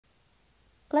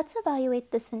Let's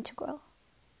evaluate this integral.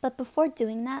 But before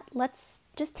doing that, let's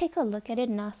just take a look at it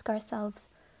and ask ourselves,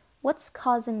 what's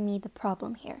causing me the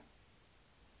problem here?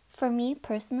 For me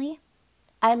personally,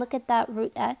 I look at that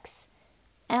root x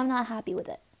and I'm not happy with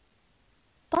it.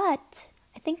 But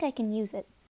I think I can use it.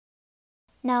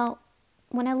 Now,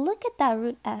 when I look at that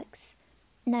root x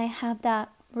and I have that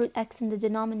root x in the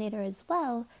denominator as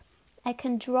well, I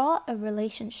can draw a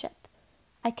relationship.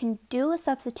 I can do a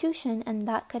substitution and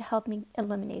that could help me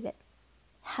eliminate it.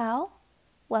 How?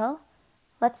 Well,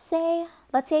 let's say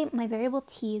my variable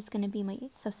t is going to be my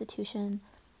substitution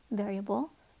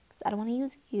variable, because I don't want to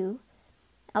use u.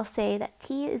 I'll say that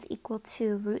t is equal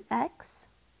to root x,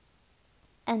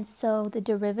 and so the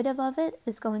derivative of it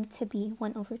is going to be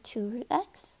 1 over 2 root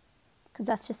x, because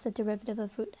that's just the derivative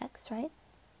of root x, right?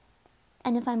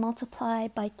 And if I multiply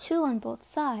by 2 on both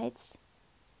sides,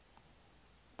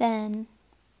 then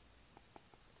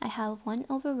I have 1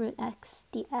 over root x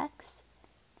dx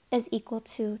is equal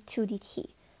to 2 dt.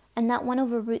 And that 1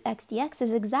 over root x dx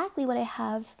is exactly what I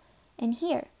have in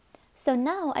here. So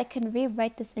now I can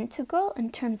rewrite this integral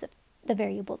in terms of the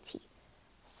variable t.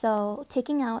 So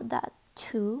taking out that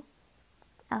 2,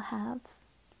 I'll have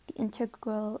the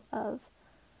integral of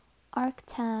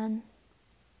arctan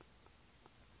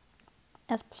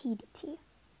of t dt.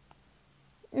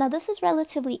 Now this is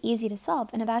relatively easy to solve,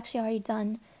 and I've actually already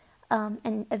done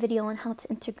a video on how to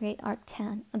integrate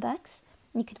arctan of x.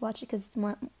 You could watch it because it's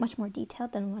much more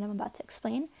detailed than what I'm about to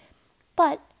explain.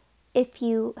 But if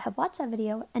you have watched that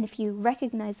video and if you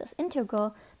recognize this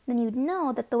integral, then you'd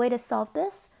know that the way to solve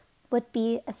this would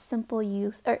be a simple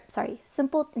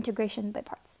integration by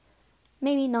parts.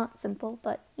 Maybe not simple,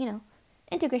 but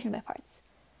integration by parts.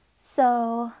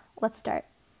 So let's start.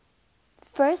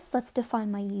 First, let's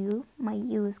define my u. My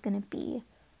u is going to be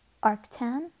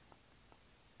arctan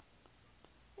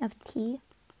of t,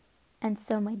 and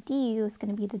so my du is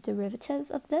going to be the derivative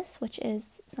of this, which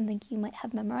is something you might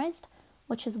have memorized,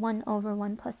 which is 1 over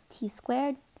 1 plus t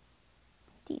squared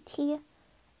dt,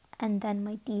 and then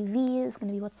my dv is going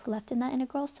to be what's left in that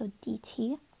integral, so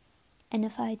dt, and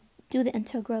if I do the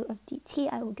integral of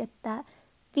dt, I will get that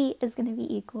v is going to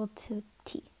be equal to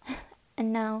t.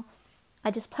 And now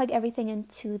I just plug everything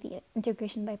into the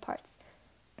integration by parts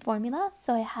formula,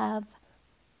 so I have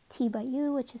t by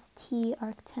u, which is t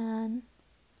arctan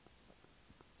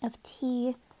of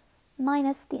t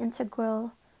minus the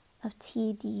integral of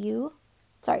t du,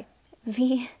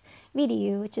 v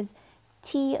du, which is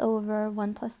t over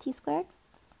 1 plus t squared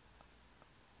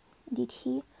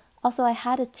dt. Also, I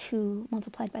had a 2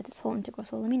 multiplied by this whole integral,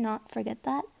 so let me not forget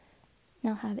that.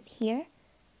 And I'll have it here.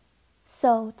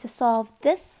 So to solve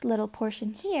this little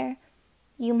portion here,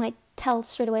 you might tell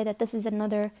straight away that this is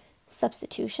another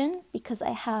substitution because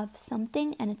I have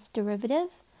something and its derivative.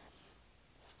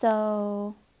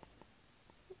 So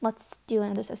let's do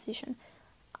another substitution.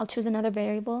 I'll choose another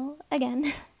variable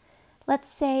again. Let's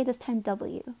say this time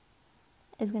w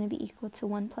is going to be equal to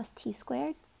 1 plus t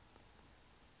squared,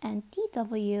 and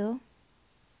dw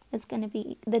is going to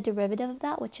be the derivative of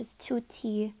that, which is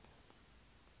 2t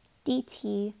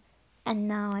dt, and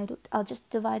now I'll just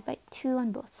divide by 2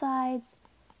 on both sides,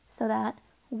 so that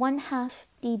 1/2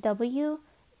 dw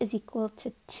is equal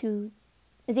to t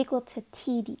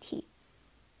dt.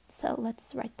 So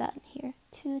let's write that in here.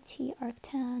 2t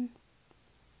arctan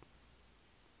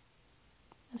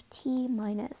of t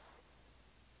minus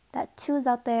that 2 is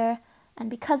out there, and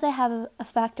because I have a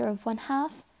factor of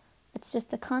 1/2, it's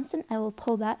just a constant, I will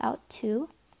pull that out too.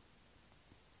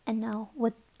 And now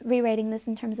with rewriting this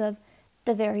in terms of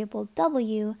the variable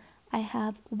w, I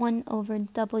have 1 over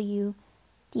w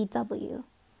dw.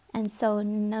 And so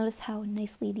notice how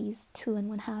nicely these 2 and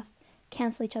 1/2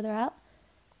 cancel each other out.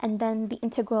 And then the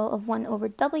integral of 1 over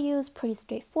w is pretty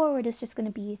straightforward. It's just going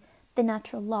to be the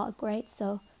natural log, right?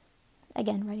 So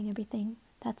again, writing everything,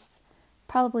 that's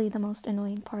probably the most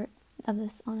annoying part of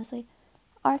this, honestly.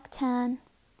 Arctan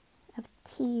of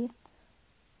t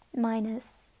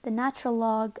minus the natural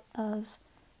log of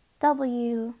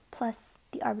w plus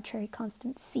the arbitrary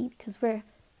constant c, because we're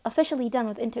officially done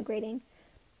with integrating.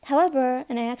 However,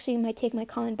 and I actually might take my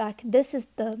comment back, this is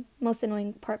the most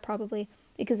annoying part probably,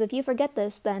 because if you forget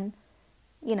this, then,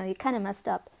 you kind of messed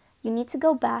up. You need to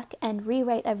go back and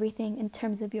rewrite everything in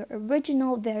terms of your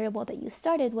original variable that you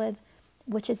started with,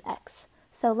 which is x.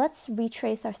 So let's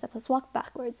retrace our step. Let's walk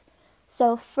backwards.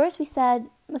 So first we said,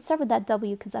 let's start with that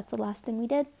w because that's the last thing we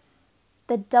did.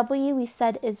 The w we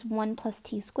said is 1 plus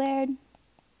t squared.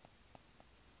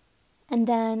 And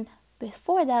then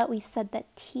before that we said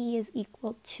that t is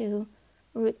equal to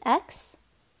root x.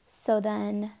 So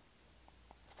then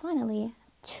finally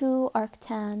 2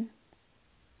 arctan,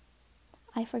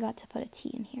 I I forgot to put a t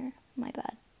in here. My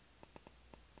bad.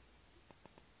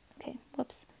 Okay,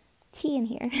 whoops. T in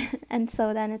here. And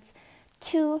so then it's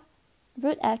 2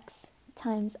 root x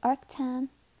times arctan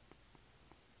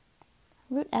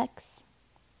root x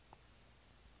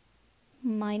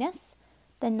minus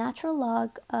the natural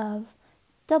log of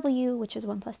w, which is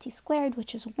 1 plus t squared,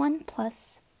 which is 1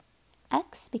 plus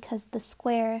x, because the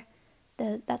square,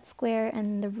 that square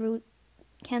and the root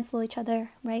cancel each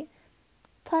other, right?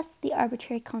 Plus the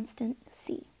arbitrary constant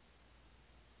c.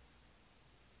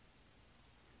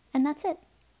 And that's it.